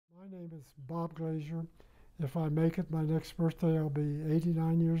name is Bob Glazier. If I make it my next birthday, I'll be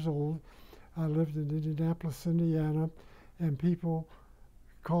 89 years old. I lived in Indianapolis, Indiana, and people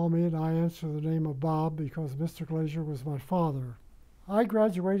call me and I answer the name of Bob because Mr. Glazier was my father. I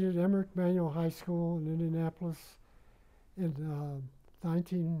graduated Emmerich Manual High School in Indianapolis in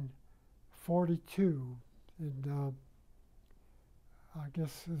 1942. I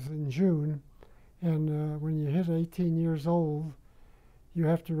guess it was in June. And when you hit 18 years old, you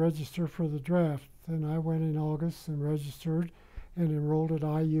have to register for the draft. And I went in August and registered and enrolled at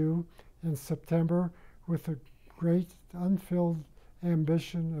IU in September with a great unfilled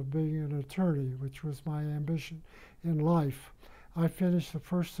ambition of being an attorney, which was my ambition in life. I finished the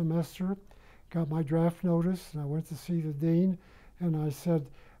first semester, got my draft notice, and I went to see the dean, and I said,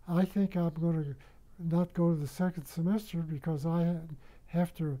 I think I'm going to not go to the second semester because I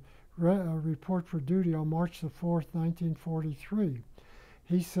have to report for duty on March the 4th, 1943.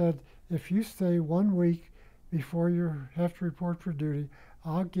 He said, if you stay 1 week before you have to report for duty,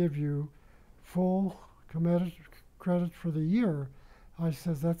 I'll give you full credit for the year. I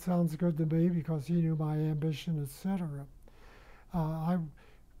said, that sounds good to me because he knew my ambition, etc. I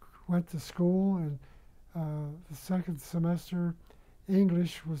went to school, and the second semester,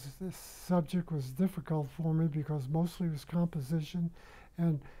 English was the subject was difficult for me because mostly it was composition,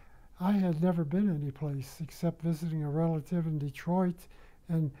 and I had never been anyplace except visiting a relative in Detroit,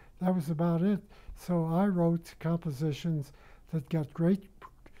 and that was about it. So I wrote compositions that got great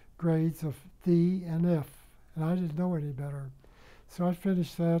grades of D and F, and I didn't know any better. So I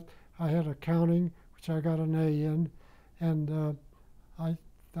finished that. I had accounting, which I got an A in, and I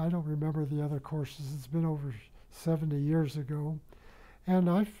don't remember the other courses. It's been over 70 years ago. And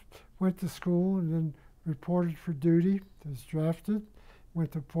I went to school and then reported for duty, was drafted,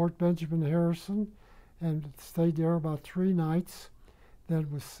 went to Fort Benjamin Harrison, and stayed there about 3 nights.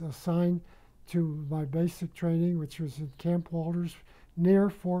 Then was assigned to my basic training, which was in Camp Walters near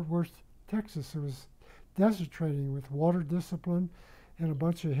Fort Worth, Texas. It was desert training with water discipline and a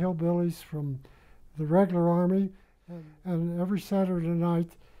bunch of hillbillies from the regular Army. And every Saturday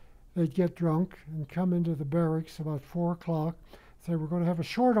night, they'd get drunk and come into the barracks about 4 o'clock, say, we're going to have a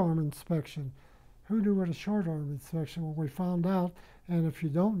short arm inspection. Who knew what a short arm inspection was? Well, we found out, and if you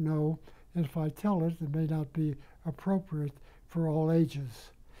don't know, and if I tell it, it may not be appropriate for all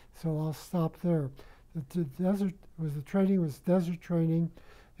ages. So I'll stop there. The training was desert training,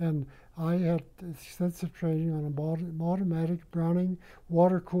 and I had extensive training on an automatic Browning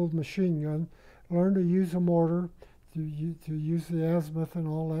water-cooled machine gun, learned to use a mortar, to use the azimuth and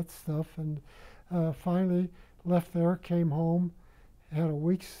all that stuff, and finally left there, came home, had a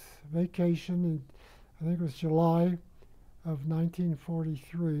week's vacation in, I think it was July of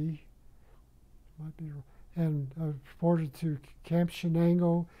 1943, might be, and reported to Camp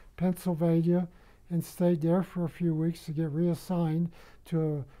Shenango, Pennsylvania, and stayed there for a few weeks to get reassigned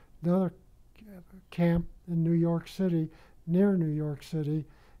to another camp in New York City, near New York City,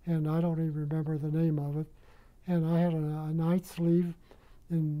 and I don't even remember the name of it. And I had a night's leave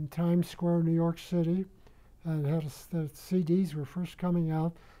in Times Square, New York City. And the CDs were first coming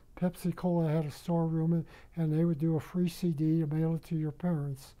out. Pepsi Cola had a storeroom, and they would do a free CD to mail it to your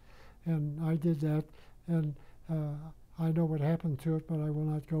parents. And I did that, and I know what happened to it, but I will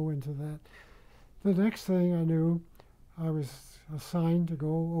not go into that. The next thing I knew, I was assigned to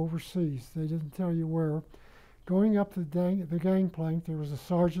go overseas. They didn't tell you where. Going up the gangplank, there was a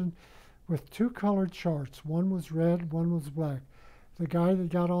sergeant with 2 colored charts. One was red, one was black. The guy that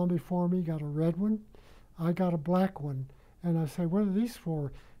got on before me got a red one. I got a black one. And I said, what are these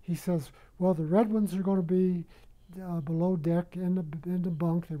for? He says, well, the red ones are going to be below deck in the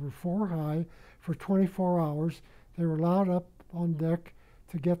bunk. They were 4 high for 24 hours. They were allowed up on deck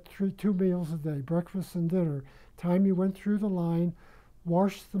to get 2 meals a day, breakfast and dinner. Time you went through the line,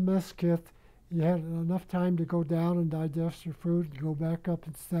 washed the mess kit, you had enough time to go down and digest your food and go back up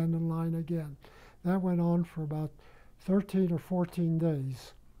and stand in line again. That went on for about 13 or 14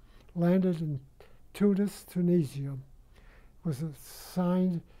 days. Landed in Tunis, Tunisia. Was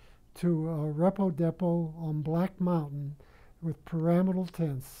assigned to a repo depot on Black Mountain with pyramidal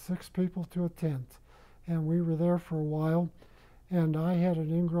tents, 6 people to a tent. And we were there for a while, and I had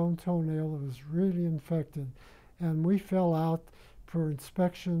an ingrown toenail that was really infected. And we fell out for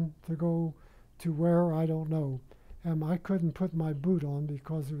inspection to go to where, I don't know. And I couldn't put my boot on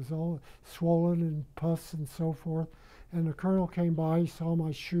because it was all swollen and pus and so forth. And the colonel came by, he saw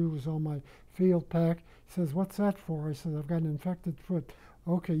my shoe was on my field pack. He says, what's that for? I said, I've got an infected foot.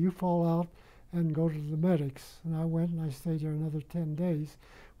 Okay, you fall out and go to the medics. And I went and I stayed there another 10 days.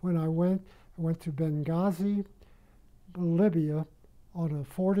 When I went to Benghazi, Libya, on a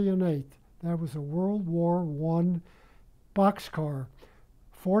 40 and 8. That was a World War I boxcar,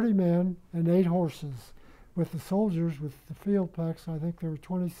 40 men and 8 horses. With the soldiers, with the field packs, I think there were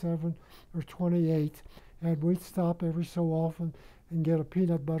 27 or 28, and we'd stop every so often and get a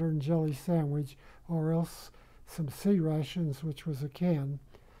peanut butter and jelly sandwich, or else some sea rations, which was a can.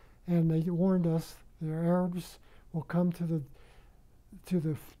 And they warned us the Arabs will come to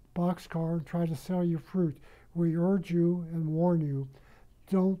the boxcar and try to sell you fruit. We urge you and warn you,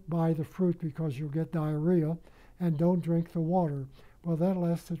 don't buy the fruit because you'll get diarrhea, and don't drink the water. Well, that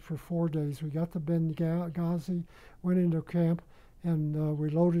lasted for 4 days. We got to Benghazi, went into camp, and we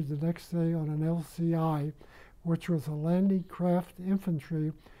loaded the next day on an LCI, which was a landing craft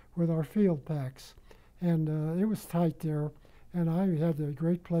infantry with our field packs. And it was tight there, and I had the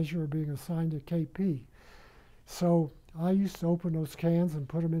great pleasure of being assigned to KP. So I used to open those cans and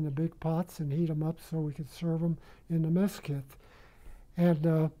put them in the big pots and heat them up so we could serve them in the mess kit.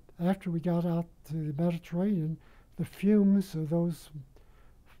 And after we got out to the Mediterranean, the fumes of those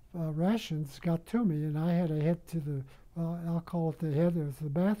rations got to me, and I had to head to the, I'll call it the head, it was the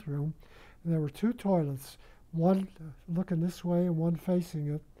bathroom. And there were 2 toilets, one looking this way and one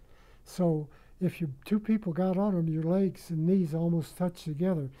facing it. So if 2 people got on them, your legs and knees almost touched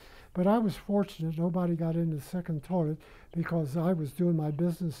together. But I was fortunate, nobody got in the second toilet because I was doing my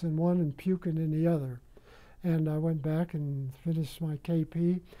business in one and puking in the other. And I went back and finished my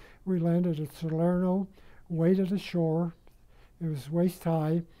KP. We landed at Salerno, waded ashore. It was waist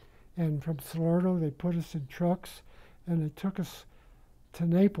high, and from Salerno they put us in trucks and they took us to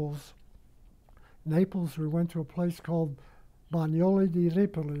Naples. Naples, we went to a place called Bagnoli di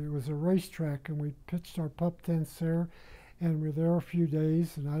Ripoli. It was a racetrack, and we pitched our pup tents there, and we were there a few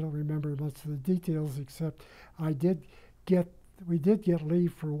days, and I don't remember much of the details except we did get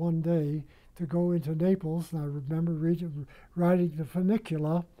leave for 1 day to go into Naples, and I remember riding the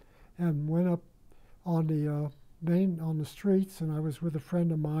funicula and went up on the streets, and I was with a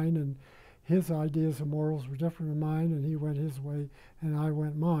friend of mine, and his ideas and morals were different than mine, and he went his way and I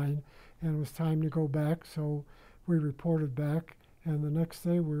went mine, and it was time to go back, so we reported back, and the next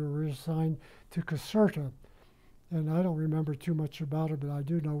day we were reassigned to Caserta, and I don't remember too much about it, but I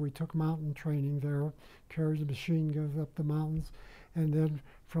do know we took mountain training there, carried the machine guns up the mountains, and then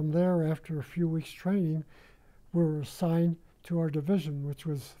from there, after a few weeks training, we were assigned to our division, which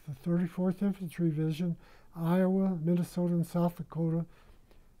was the 34th Infantry Division, Iowa, Minnesota, and South Dakota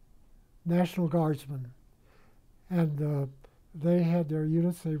National Guardsmen. And they had their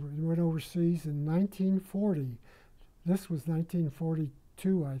units, they went overseas in 1940. This was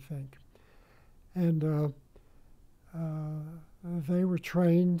 1942, I think. And they were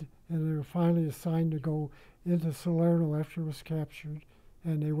trained, and they were finally assigned to go into Salerno after it was captured.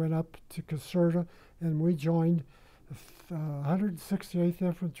 And they went up to Caserta, and we joined the 168th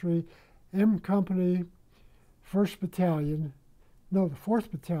Infantry M Company 1st Battalion, no, the 4th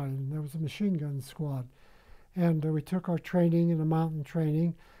Battalion. That was a machine gun squad. And we took our training in the mountain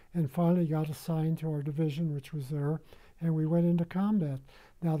training and finally got assigned to our division, which was there, and we went into combat.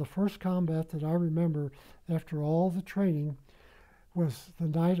 Now, the first combat that I remember after all the training was the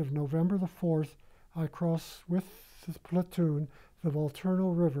night of November the 4th. I crossed with the platoon the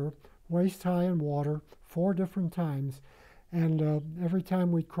Volturno River, waist high in water, 4 different times. And every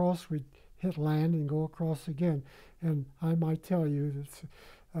time we'd cross, we'd hit land and go across again. And I might tell you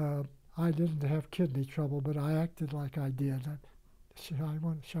that I didn't have kidney trouble, but I acted like I did. Should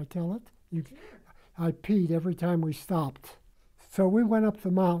I tell it? I peed every time we stopped. So we went up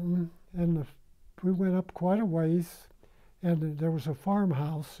the mountain, and we went up quite a ways, and there was a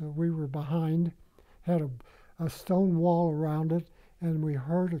farmhouse we were behind, had a stone wall around it, and we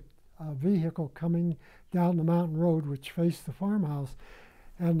heard a vehicle coming down the mountain road which faced the farmhouse.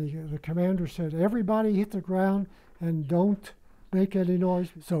 And the commander said, everybody hit the ground and don't make any noise.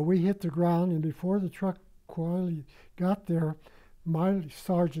 So we hit the ground, and before the truck quite got there, my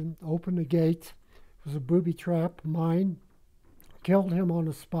sergeant opened the gate. It was a booby trap, mine, killed him on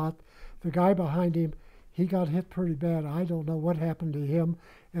the spot. The guy behind him, he got hit pretty bad. I don't know what happened to him,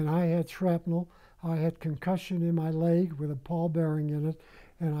 and I had shrapnel. I had concussion in my leg with a ball bearing in it,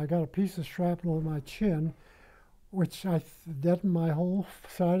 and I got a piece of shrapnel in my chin, which I deadened my whole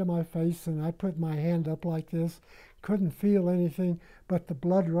side of my face, and I put my hand up like this, couldn't feel anything but the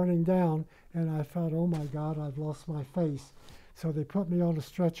blood running down, and I thought, oh my God, I've lost my face. So they put me on a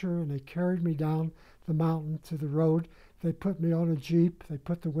stretcher, and they carried me down the mountain to the road. They put me on a Jeep. They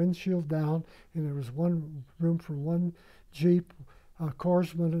put the windshield down, and there was one room for one Jeep, a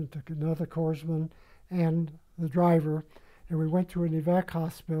corpsman and another corpsman, and the driver. And we went to an evac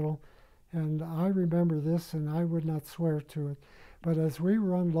hospital, and I remember this, and I would not swear to it, But as we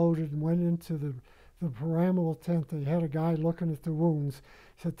were unloaded and went into the pyramidal tent, they had a guy looking at the wounds.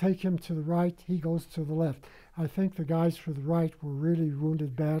 Said, take him to the right, he goes to the left. I think the guys for the right were really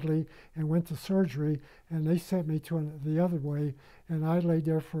wounded badly and went to surgery, and they sent me to the other way, and I lay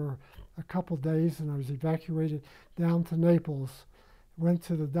there for a couple days, and I was evacuated down to Naples. Went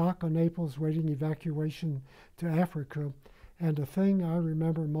to the dock of Naples, waiting evacuation to Africa. And the thing I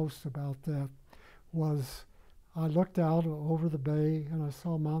remember most about that was I looked out over the bay and I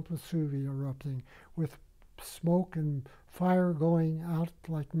saw Mount Vesuvius erupting with smoke and fire going out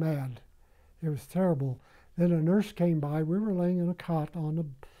like mad. It was terrible. Then a nurse came by. We were laying in a cot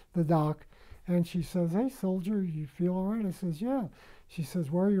on the dock, and she says, hey, soldier, you feel all right? I says, yeah. She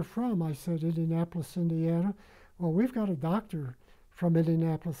says, where are you from? I said, Indianapolis, Indiana. Well, we've got a doctor from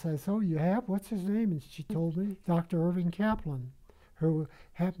Indianapolis. I said, oh, you have? What's his name? And she told me, Dr. Irving Kaplan, who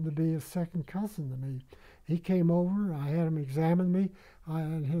happened to be a second cousin to me. He came over. I had him examine me,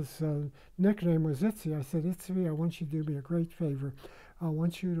 and his nickname was Itzy. I said, Itzy, I want you to do me a great favor. I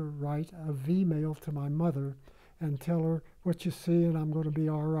want you to write a V-mail to my mother and tell her what you see, and I'm going to be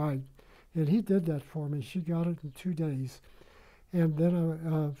all right. And he did that for me. She got it in 2 days. And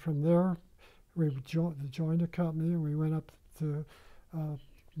then from there, we joined the company, and we went up to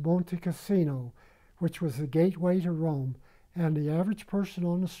Monte Cassino, which was the gateway to Rome. And the average person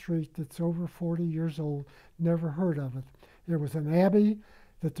on the street that's over 40 years old never heard of it. It was an abbey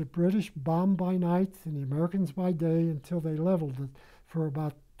that the British bombed by night and the Americans by day until they leveled it for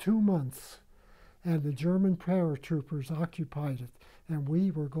about 2 months. And the German paratroopers occupied it. And we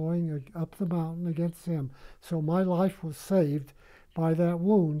were going up the mountain against them. So my life was saved by that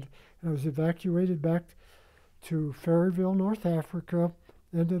wound. And I was evacuated back to Ferryville, North Africa,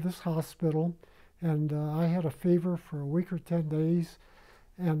 into this hospital. And I had a fever for a week or 10 days,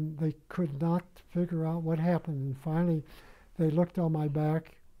 and they could not figure out what happened. And finally, they looked on my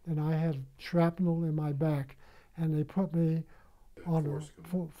back, and I had shrapnel in my back, and they put me on a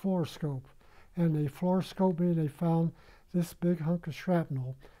fluoroscope. And they fluoroscoped me, and they found this big hunk of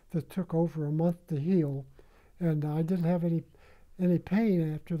shrapnel that took over a month to heal. And I didn't have any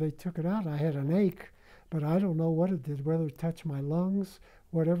pain after they took it out. I had an ache, but I don't know what it did, whether it touched my lungs,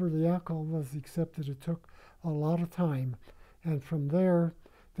 whatever the alcohol was, except that it took a lot of time. And from there,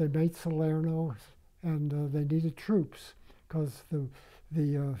 they made Salerno, and they needed troops because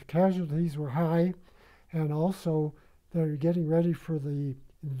the casualties were high, and also they were getting ready for the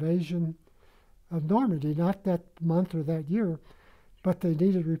invasion of Normandy, not that month or that year, but they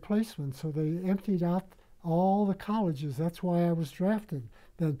needed replacements. So they emptied out all the colleges. That's why I was drafted.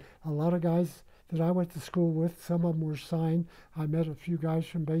 Then a lot of guys that I went to school with, some of them were signed. I met a few guys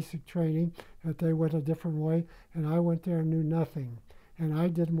from basic training, but they went a different way, and I went there and knew nothing. And I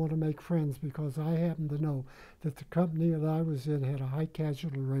didn't want to make friends because I happened to know that the company that I was in had a high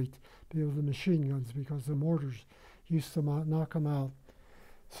casualty rate because of the machine guns, because the mortars used to knock them out.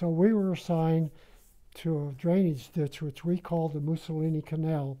 So we were assigned to a drainage ditch, which we called the Mussolini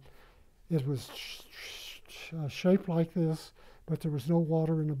Canal. It was shaped like this, but there was no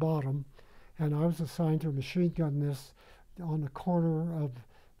water in the bottom. And I was assigned to machine gun this on the corner of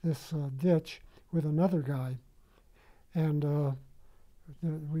this ditch with another guy. And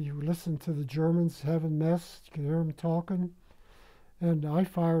we listened to the Germans having mess, you could hear them talking. And I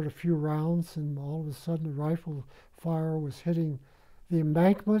fired a few rounds, and all of a sudden the rifle fire was hitting the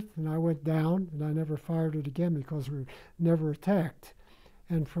embankment, and I went down, and I never fired it again because we were never attacked.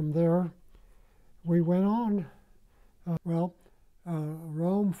 And from there, we went on.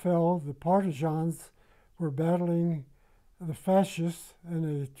 Rome fell. The partisans were battling the fascists, and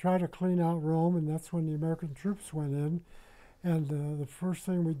they tried to clean out Rome, and that's when the American troops went in. And the first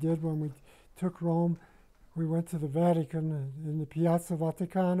thing we did when we took Rome, we went to the Vatican in the Piazza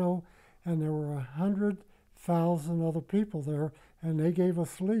Vaticano, and there were 100,000 other people there, and they gave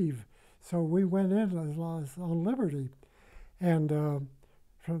us leave. So we went in as on liberty. And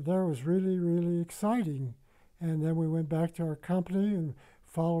from there it was really, really exciting. And then we went back to our company and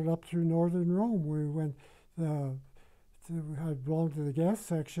followed up through northern Rome. We went, I belonged to the gas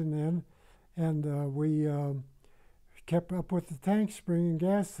section then, and we kept up with the tanks bringing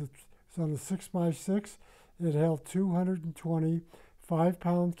gas. It was on a 6x6. It held 220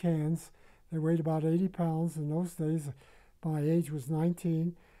 5-pound cans. They weighed about 80 pounds. In those days, my age was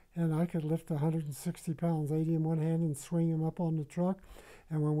 19, and I could lift 160 pounds, 80 in one hand, and swing them up on the truck.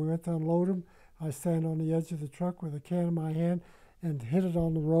 And when we went to unload them, I stand on the edge of the truck with a can in my hand and hit it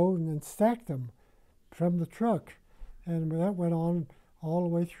on the road and then stacked them from the truck. And that went on all the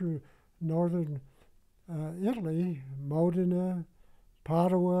way through northern Italy, Modena,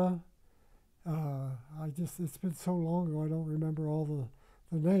 Padua, it's been so long ago, I don't remember all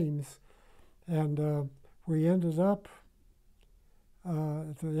the names. And we ended up,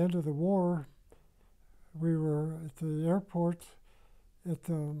 at the end of the war, we were at the airport at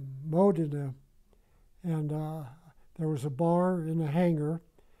Modena, and there was a bar in the hangar,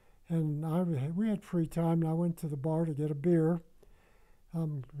 and we had free time, and I went to the bar to get a beer.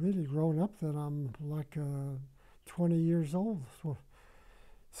 I'm really grown up then. I'm like 20 years old.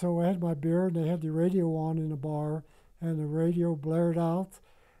 So I had my beer, and they had the radio on in the bar, and the radio blared out,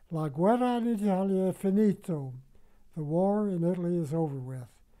 La guerra in Italia è finito. The war in Italy is over with.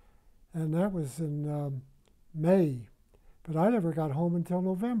 And that was in May. But I never got home until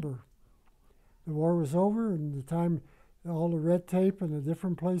November. The war was over, and the time, all the red tape and the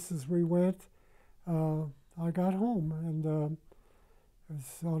different places we went, I got home. And I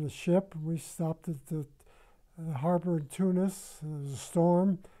was on a ship. We stopped at the harbor in Tunis. There was a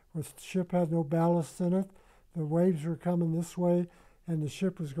storm. The ship had no ballast in it. The waves were coming this way, and the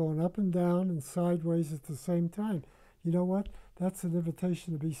ship was going up and down and sideways at the same time. You know what? That's an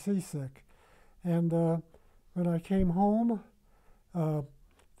invitation to be seasick. And when I came home,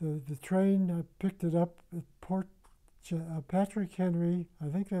 the train, I picked it up at Port Patrick Henry. I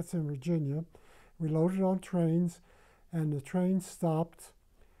think that's in Virginia. We loaded on trains, and the train stopped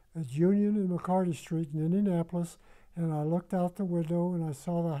at Union and McCarty Street in Indianapolis, and I looked out the window and I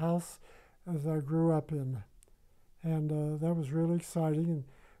saw the house as I grew up in. And that was really exciting. And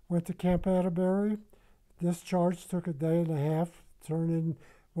went to Camp Atterbury. Discharge took a day and a half, turn in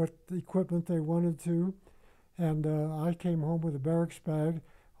what equipment they wanted to. And I came home with a barracks bag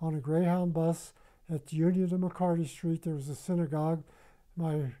on a Greyhound bus at Union and McCarty Street. There was a synagogue.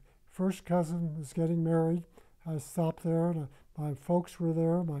 My first cousin was getting married. I stopped there, and my folks were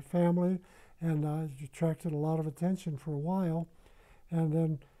there, my family, and I attracted a lot of attention for a while. And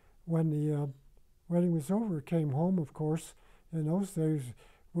then when the wedding was over, I came home, of course. In those days,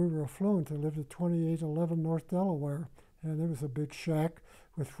 we were affluent. I lived at 2811 North Delaware, and it was a big shack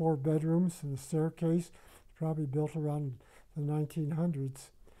with 4 bedrooms and a staircase, probably built around the 1900s.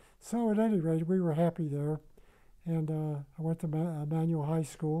 So at any rate, we were happy there. And I went to Emmanuel High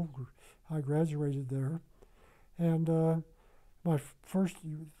School. I graduated there. And my first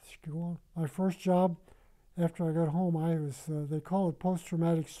job after I got home, they call it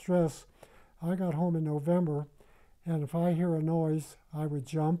post-traumatic stress. I got home in November, and if I hear a noise, I would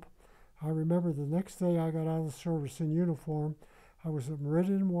jump. I remember the next day I got out of the service in uniform. I was at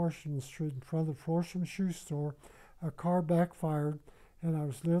Meridian and Washington Street in front of the Florsham Shoe Store. A car backfired, and I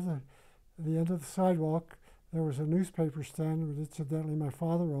was near the end of the sidewalk. There was a newspaper stand that incidentally my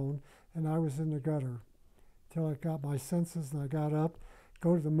father owned, and I was in the gutter till I got my senses, and I got up,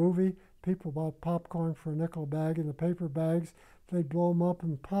 go to the movie. People bought popcorn for a nickel a bag in the paper bags. They'd blow them up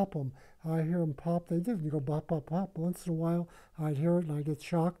and pop them. I hear them pop. They didn't go pop, pop, pop. Once in a while, I'd hear it, and I'd get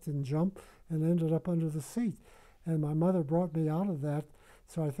shocked and jump and ended up under the seat. And my mother brought me out of that.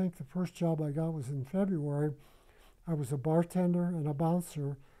 So I think the first job I got was in February. I was a bartender and a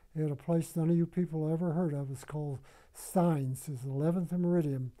bouncer at a place none of you people ever heard of. It's called Stein's. It's 11th and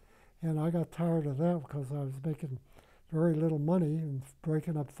Meridian. And I got tired of that because I was making very little money and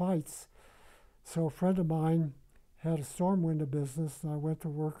breaking up fights. So a friend of mine had a storm window business, and I went to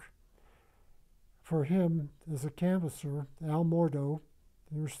work for him as a canvasser, Al Mordo.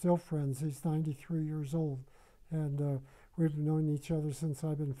 We were still friends. He's 93 years old. And we've known each other since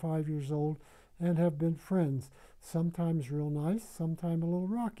I've been 5 years old and have been friends. Sometimes real nice, sometimes a little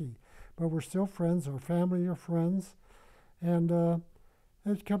rocky. But we're still friends. Our family are friends. And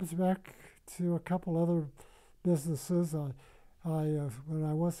it comes back to a couple other businesses. When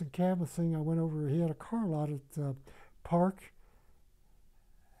I wasn't canvassing, I went over, he had a car lot at Park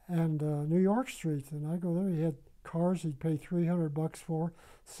and New York Street. And I go there, he had cars he'd pay $300 for,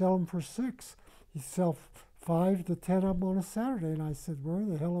 sell them for $6. He'd sell 5 to 10 of them on a Saturday. And I said, where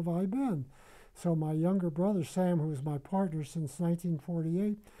the hell have I been? So my younger brother, Sam, who was my partner since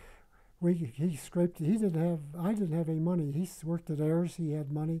 1948, he scraped, I didn't have any money. He worked at Ayers, he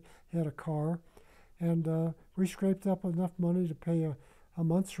had money, he had a car. And we scraped up enough money to pay a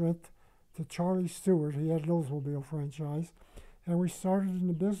month's rent to Charlie Stewart. He had an Oldsmobile franchise. And we started in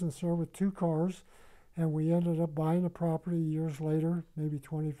the business there with 2 cars. And we ended up buying a property years later, maybe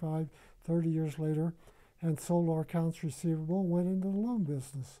 25, 30 years later, and sold our accounts receivable and went into the loan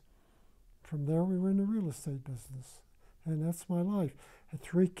business. From there, we were in the real estate business. And that's my life. I had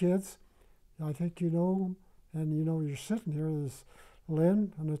 3 kids. I think you know them. And you know you're sitting here. There's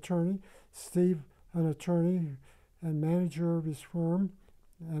Lynn, an attorney, Steve, an attorney and manager of his firm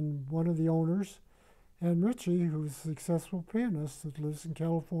and one of the owners, and Richie, who's a successful pianist that lives in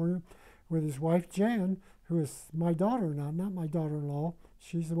California with his wife Jan, who is my daughter now, not my daughter-in-law.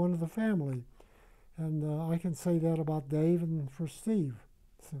 She's the one of the family. And I can say that about Dave and for Steve.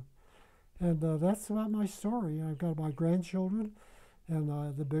 So, and that's about my story. I've got my grandchildren,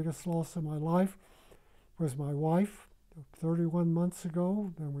 and the biggest loss of my life was my wife 31 months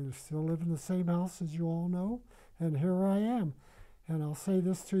ago, and we still live in the same house, as you all know, and here I am. And I'll say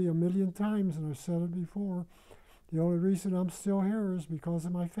this to you a million times, and I've said it before. The only reason I'm still here is because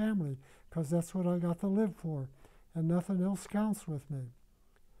of my family, because that's what I got to live for, and nothing else counts with me.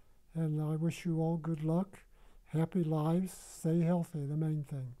 And I wish you all good luck, happy lives, stay healthy, the main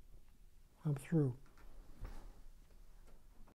thing. I'm through.